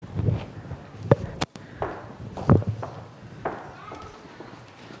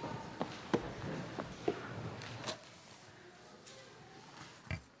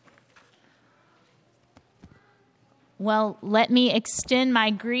Well, let me extend my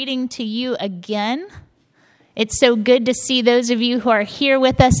greeting to you again. It's so good to see those of you who are here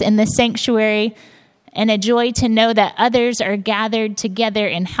with us in the sanctuary, and a joy to know that others are gathered together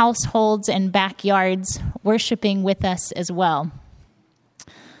in households and backyards, worshiping with us as well.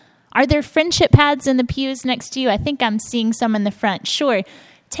 Are there friendship pads in the pews next to you? I think I'm seeing some in the front. Sure.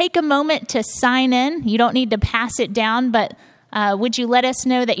 Take a moment to sign in. You don't need to pass it down, but would you let us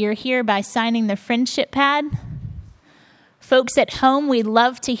know that you're here by signing the friendship pad? Folks at home, we'd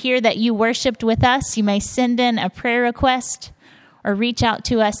love to hear that you worshiped with us. You may send in a prayer request or reach out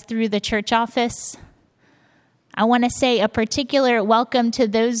to us through the church office. I want to say a particular welcome to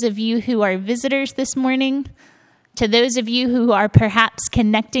those of you who are visitors this morning, to those of you who are perhaps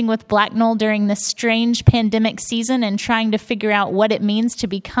connecting with Blacknell during this strange pandemic season and trying to figure out what it means to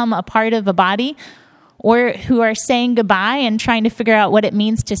become a part of a body, or who are saying goodbye and trying to figure out what it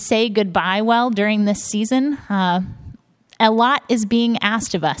means to say goodbye well during this season. A lot is being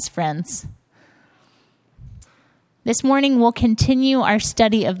asked of us, friends. This morning, we'll continue our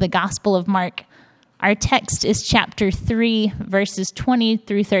study of the Gospel of Mark. Our text is chapter 3, verses 20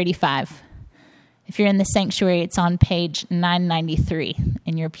 through 35. If you're in the sanctuary, it's on page 993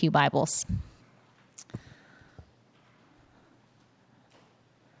 in your pew Bibles.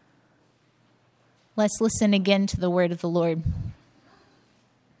 Let's listen again to the word of the Lord.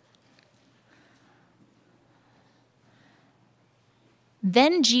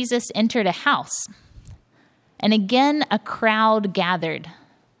 Then Jesus entered a house, and again a crowd gathered,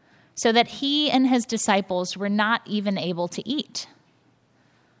 so that he and his disciples were not even able to eat.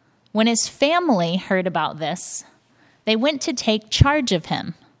 When his family heard about this, they went to take charge of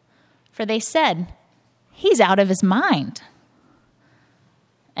him, for they said, "He's out of his mind."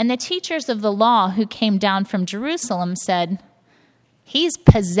 And the teachers of the law who came down from Jerusalem said, "He's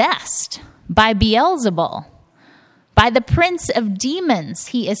possessed by Beelzebul. By the prince of demons,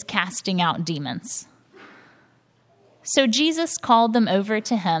 he is casting out demons." So Jesus called them over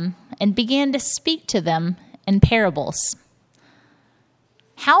to him and began to speak to them in parables.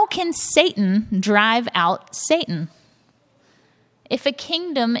 How can Satan drive out Satan? If a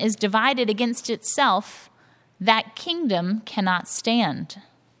kingdom is divided against itself, that kingdom cannot stand.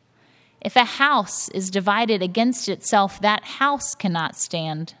 If a house is divided against itself, that house cannot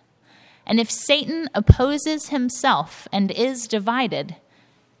stand. And if Satan opposes himself and is divided,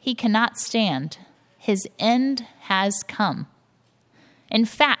 he cannot stand. His end has come. In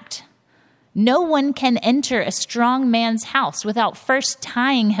fact, no one can enter a strong man's house without first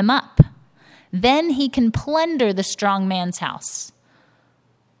tying him up. Then he can plunder the strong man's house.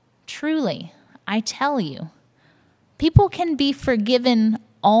 Truly, I tell you, people can be forgiven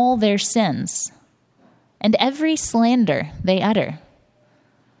all their sins and every slander they utter.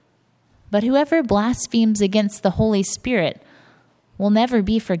 But whoever blasphemes against the Holy Spirit will never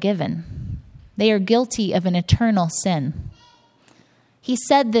be forgiven. They are guilty of an eternal sin. He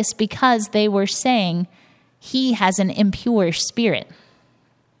said this because they were saying he has an impure spirit.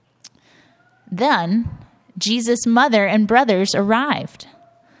 Then Jesus' mother and brothers arrived.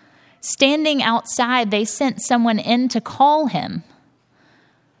 Standing outside, they sent someone in to call him.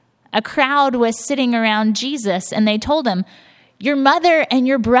 A crowd was sitting around Jesus, and they told him, "Your mother and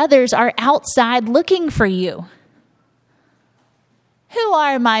your brothers are outside looking for you." "Who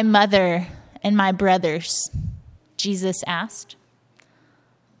are my mother and my brothers?" Jesus asked.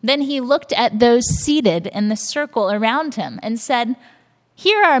 Then he looked at those seated in the circle around him and said,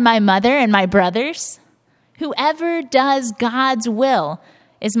 "Here are my mother and my brothers. Whoever does God's will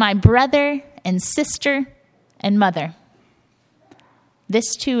is my brother and sister and mother."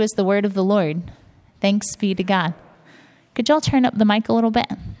 This too is the word of the Lord. Thanks be to God. Could y'all turn up the mic a little bit?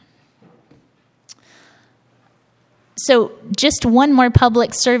 So just one more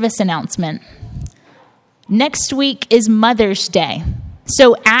public service announcement. Next week is Mother's Day,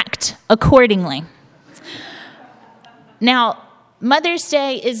 so act accordingly. Now, Mother's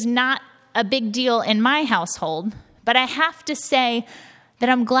Day is not a big deal in my household, but I have to say that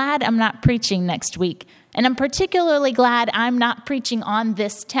I'm glad I'm not preaching next week, and I'm particularly glad I'm not preaching on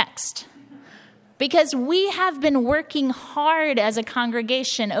this text. Because we have been working hard as a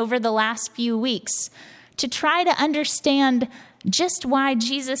congregation over the last few weeks to try to understand just why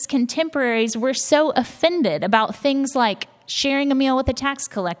Jesus' contemporaries were so offended about things like sharing a meal with a tax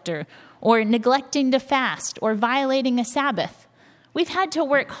collector, or neglecting to fast, or violating a Sabbath. We've had to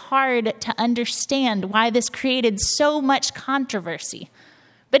work hard to understand why this created so much controversy.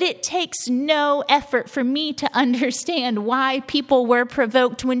 But it takes no effort for me to understand why people were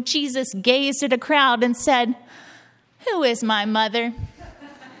provoked when Jesus gazed at a crowd and said, "Who is my mother?"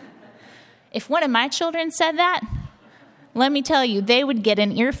 If one of my children said that, let me tell you, they would get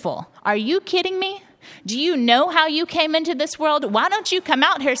an earful. Are you kidding me? Do you know how you came into this world? Why don't you come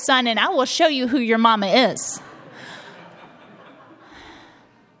out here, son, and I will show you who your mama is.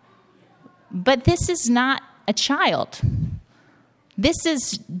 But this is not a child. This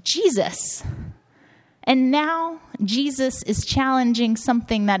is Jesus. And now Jesus is challenging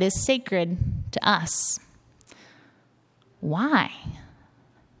something that is sacred to us. Why?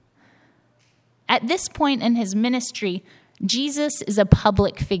 At this point in his ministry, Jesus is a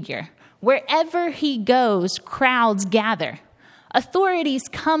public figure. Wherever he goes, crowds gather. Authorities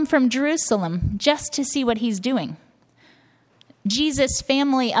come from Jerusalem just to see what he's doing. Jesus'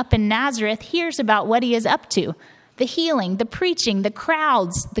 family up in Nazareth hears about what he is up to, the healing, the preaching, the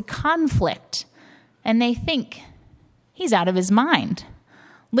crowds, the conflict, and they think he's out of his mind.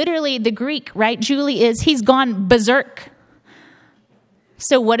 Literally, the Greek, right, Julie, is he's gone berserk.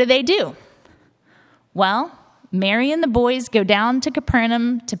 So what do? Well, Mary and the boys go down to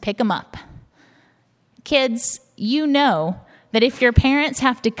Capernaum to pick him up. Kids, you know that if your parents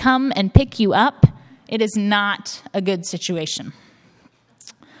have to come and pick you up, it is not a good situation.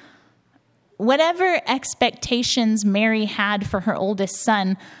 Whatever expectations Mary had for her oldest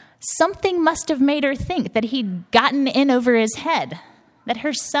son, something must have made her think that he'd gotten in over his head, that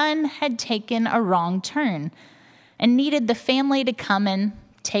her son had taken a wrong turn and needed the family to come and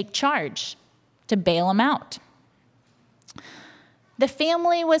take charge, to bail him out. The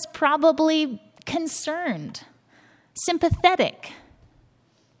family was probably concerned, sympathetic,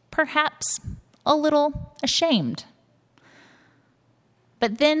 perhaps a little ashamed.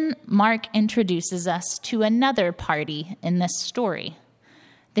 But then Mark introduces us to another party in this story,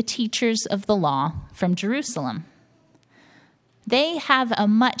 the teachers of the law from Jerusalem. They have a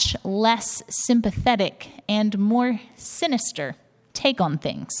much less sympathetic and more sinister take on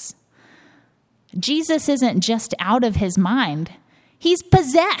things. Jesus isn't just out of his mind, he's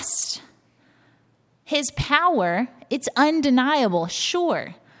possessed. His power, it's undeniable,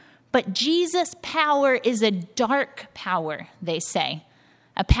 sure. But Jesus' power is a dark power, they say.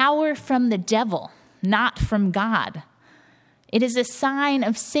 A power from the devil, not from God. It is a sign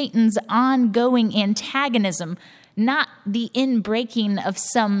of Satan's ongoing antagonism, not the inbreaking of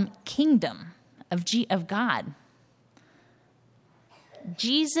some kingdom of God.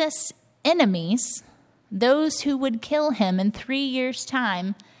 Jesus' enemies, those who would kill him in 3 years'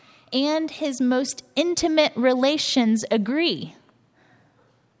 time, and his most intimate relations agree.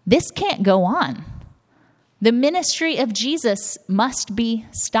 This can't go on. The ministry of Jesus must be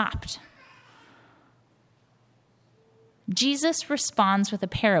stopped. Jesus responds with a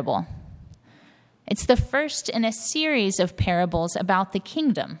parable. It's the first in a series of parables about the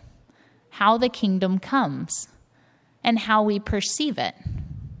kingdom, how the kingdom comes, and how we perceive it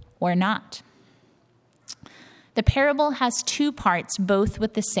or not. The parable has 2 parts, both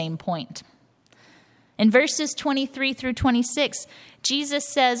with the same point. In verses 23 through 26, Jesus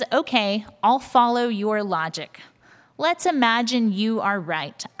says, okay, I'll follow your logic. Let's imagine you are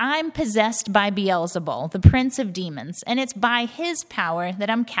right. I'm possessed by Beelzebul, the prince of demons, and it's by his power that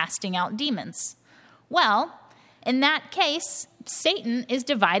I'm casting out demons. Well, in that case, Satan is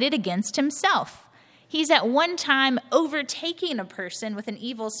divided against himself. He's at one time overtaking a person with an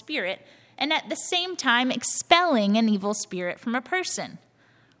evil spirit, and at the same time expelling an evil spirit from a person.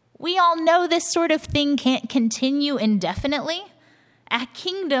 We all know this sort of thing can't continue indefinitely. A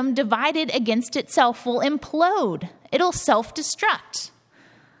kingdom divided against itself will implode. It'll self-destruct.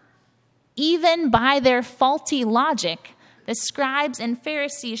 Even by their faulty logic, the scribes and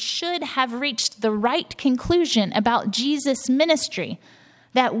Pharisees should have reached the right conclusion about Jesus' ministry,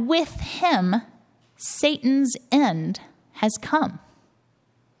 that with him, Satan's end has come.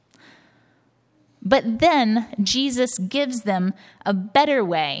 But then Jesus gives them a better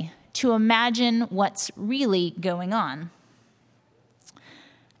way to imagine what's really going on.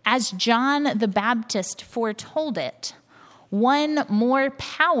 As John the Baptist foretold it, one more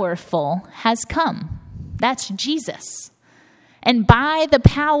powerful has come. That's Jesus. And by the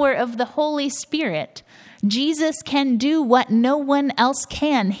power of the Holy Spirit, Jesus can do what no one else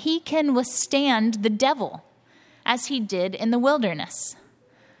can. He can withstand the devil, as he did in the wilderness.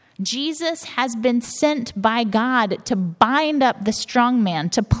 Jesus has been sent by God to bind up the strong man,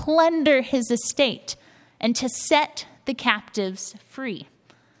 to plunder his estate, and to set the captives free.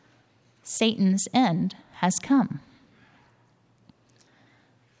 Satan's end has come.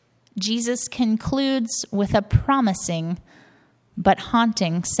 Jesus concludes with a promising but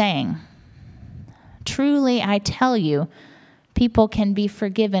haunting saying. Truly, I tell you, people can be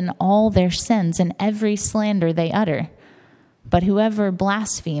forgiven all their sins and every slander they utter. But whoever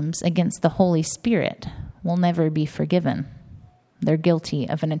blasphemes against the Holy Spirit will never be forgiven. They're guilty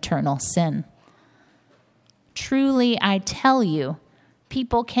of an eternal sin. Truly, I tell you,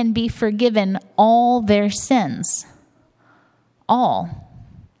 people can be forgiven all their sins. All.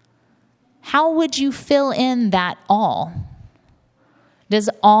 How would you fill in that all? Does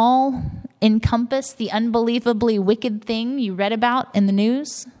all encompass the unbelievably wicked thing you read about in the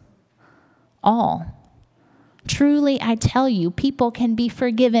news? All. Truly, I tell you, people can be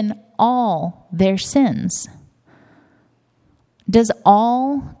forgiven all their sins. Does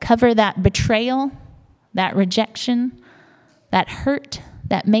all cover that betrayal, that rejection, that hurt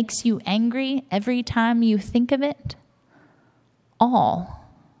that makes you angry every time you think of it? All.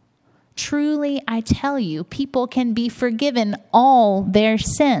 Truly, I tell you, people can be forgiven all their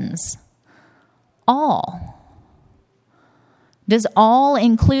sins. All. Does all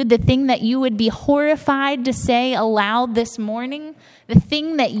include the thing that you would be horrified to say aloud this morning? The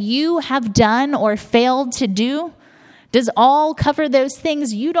thing that you have done or failed to do? Does all cover those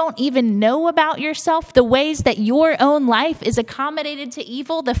things you don't even know about yourself? The ways that your own life is accommodated to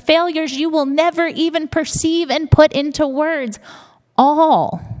evil? The failures you will never even perceive and put into words?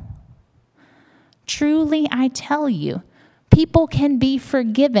 All. Truly, I tell you, people can be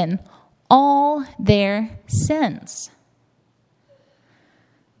forgiven all their sins.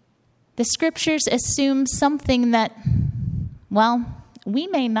 The scriptures assume something that, well, we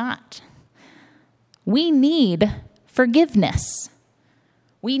may not. We need forgiveness.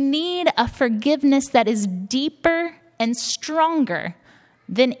 We need a forgiveness that is deeper and stronger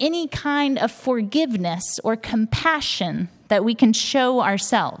than any kind of forgiveness or compassion that we can show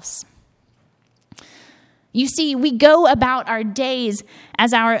ourselves. You see, we go about our days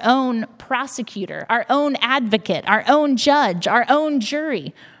as our own prosecutor, our own advocate, our own judge, our own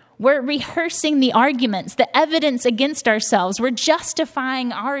jury. We're rehearsing the arguments, the evidence against ourselves. We're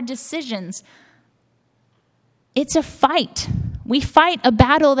justifying our decisions. It's a fight. We fight a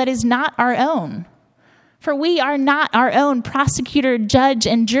battle that is not our own. For we are not our own prosecutor, judge,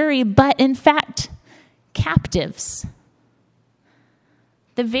 and jury, but in fact, captives.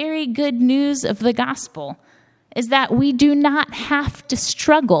 The very good news of the gospel is that we do not have to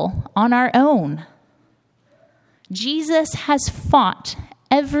struggle on our own. Jesus has fought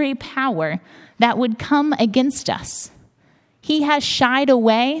every power that would come against us. He has shied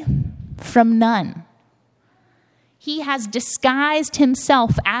away from none. He has disguised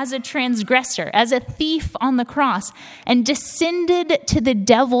himself as a transgressor, as a thief on the cross, and descended to the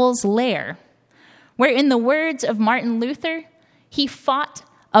devil's lair, where, in the words of Martin Luther, he fought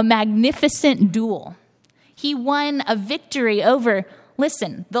a magnificent duel. He won a victory over,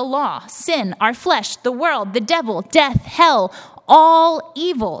 listen, the law, sin, our flesh, the world, the devil, death, hell, all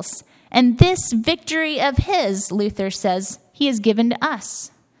evils. And this victory of his, Luther says, he has given to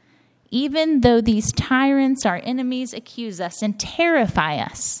us. Even though these tyrants, our enemies, accuse us and terrify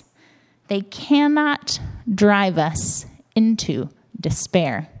us, they cannot drive us into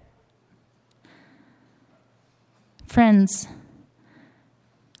despair. Friends,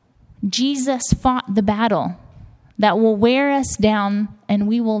 Jesus fought the battle that will wear us down and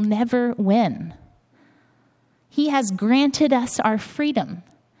we will never win. He has granted us our freedom.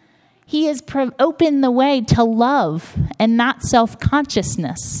 He has opened the way to love and not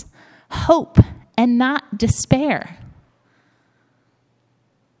self-consciousness, hope and not despair.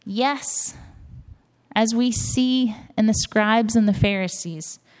 Yes, as we see in the scribes and the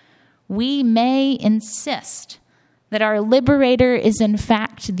Pharisees, we may insist that our liberator is in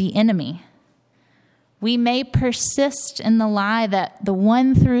fact the enemy. We may persist in the lie that the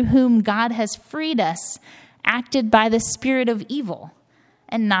one through whom God has freed us acted by the spirit of evil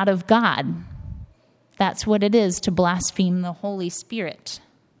and not of God. That's what it is to blaspheme the Holy Spirit.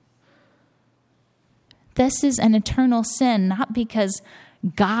 This is an eternal sin, not because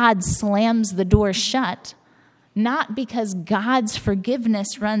God slams the door shut, not because God's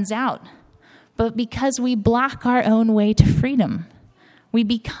forgiveness runs out, but because we block our own way to freedom. We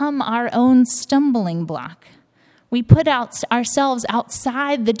become our own stumbling block. We put ourselves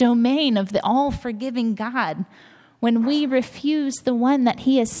outside the domain of the all-forgiving God when we refuse the one that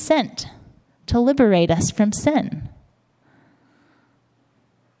he has sent to liberate us from sin.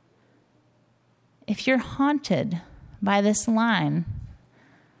 If you're haunted by this line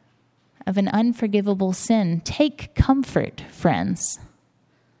of an unforgivable sin, take comfort, friends.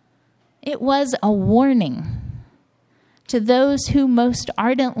 It was a warning to those who most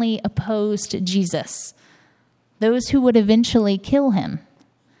ardently opposed Jesus, those who would eventually kill him.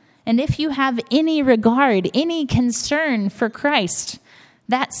 And if you have any regard, any concern for Christ,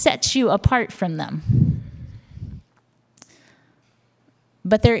 that sets you apart from them.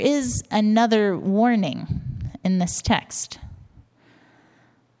 But there is another warning in this text.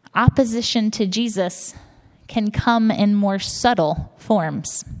 Opposition to Jesus can come in more subtle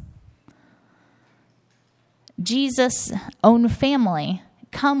forms. Jesus' own family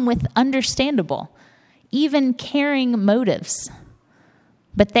come with understandable, even caring motives,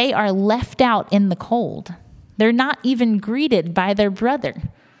 but they are left out in the cold. They're not even greeted by their brother,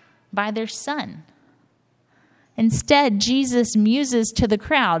 by their son. Instead, Jesus muses to the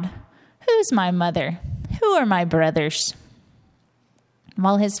crowd, "Who's my mother? Who are my brothers?"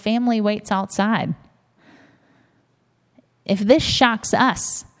 While his family waits outside. If this shocks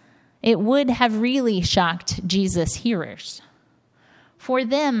us, it would have really shocked Jesus' hearers. For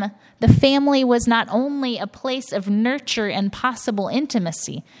them, the family was not only a place of nurture and possible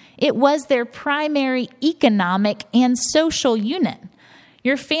intimacy, it was their primary economic and social unit.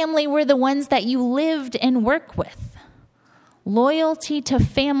 Your family were the ones that you lived and worked with. Loyalty to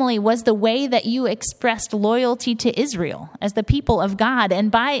family was the way that you expressed loyalty to Israel as the people of God,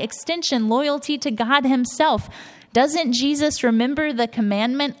 and by extension, loyalty to God himself. Doesn't Jesus remember the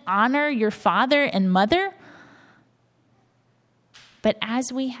commandment, honor your father and mother? But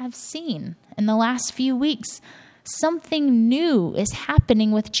as we have seen in the last few weeks, something new is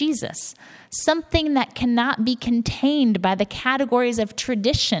happening with Jesus, something that cannot be contained by the categories of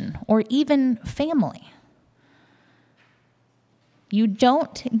tradition or even family. You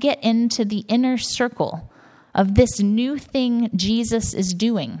don't get into the inner circle of this new thing Jesus is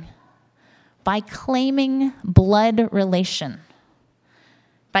doing by claiming blood relation,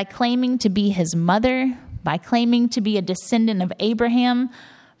 by claiming to be his mother, by claiming to be a descendant of Abraham,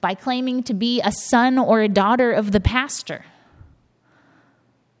 by claiming to be a son or a daughter of the pastor.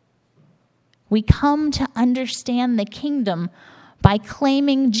 We come to understand the kingdom by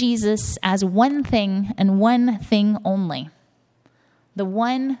claiming Jesus as one thing and one thing only, the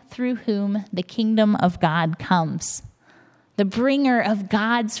one through whom the kingdom of God comes, the bringer of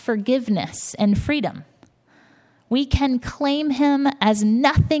God's forgiveness and freedom. We can claim him as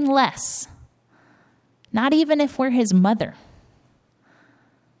nothing less, not even if we're his mother.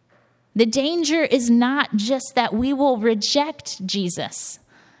 The danger is not just that we will reject Jesus,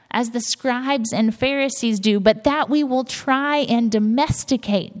 as the scribes and Pharisees do, but that we will try and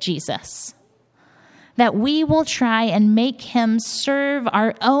domesticate Jesus, that we will try and make him serve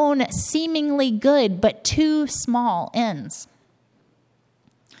our own seemingly good but too small ends.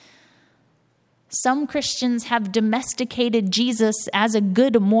 Some Christians have domesticated Jesus as a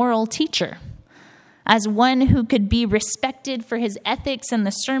good moral teacher, as one who could be respected for his ethics and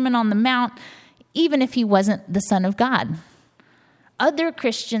the Sermon on the Mount, even if he wasn't the Son of God. Other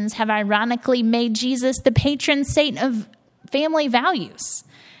Christians have ironically made Jesus the patron saint of family values,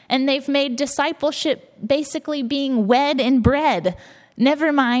 and they've made discipleship basically being wed and bred,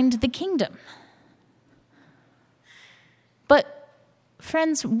 never mind the kingdom. But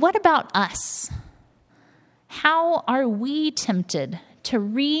friends, what about us? How are we tempted to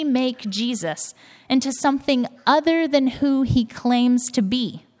remake Jesus into something other than who he claims to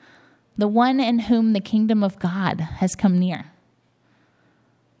be, the one in whom the kingdom of God has come near?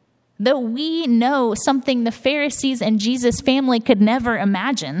 Though we know something the Pharisees and Jesus' family could never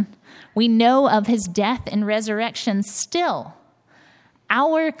imagine, we know of his death and resurrection still.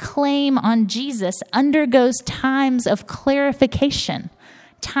 Our claim on Jesus undergoes times of clarification,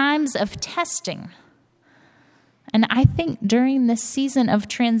 times of testing. And I think during this season of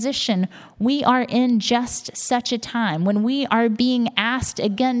transition, we are in just such a time when we are being asked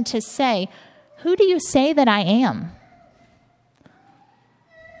again to say, "Who do you say that I am?"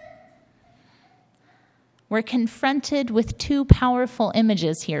 We're confronted with two powerful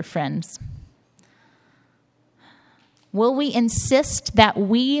images here, friends. Will we insist that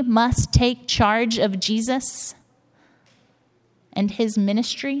we must take charge of Jesus and his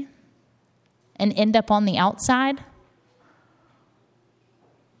ministry and end up on the outside?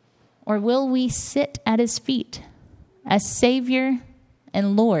 Or will we sit at his feet as Savior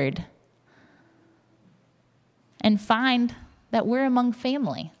and Lord and find that we're among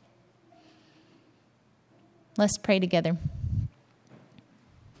family? Let's pray together.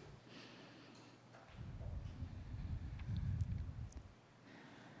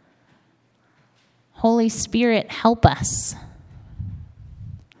 Holy Spirit, help us.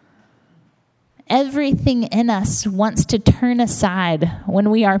 Everything in us wants to turn aside when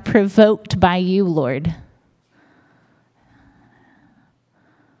we are provoked by you, Lord.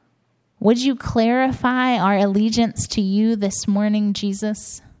 Would you clarify our allegiance to you this morning,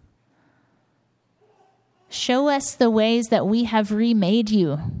 Jesus? Show us the ways that we have remade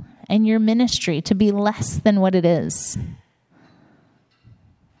you and your ministry to be less than what it is.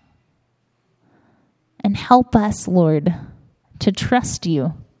 And help us, Lord, to trust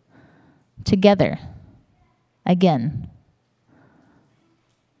you together again.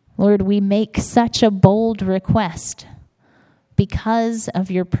 Lord, we make such a bold request because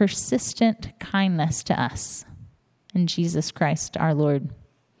of your persistent kindness to us. In Jesus Christ, our Lord.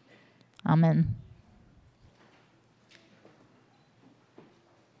 Amen.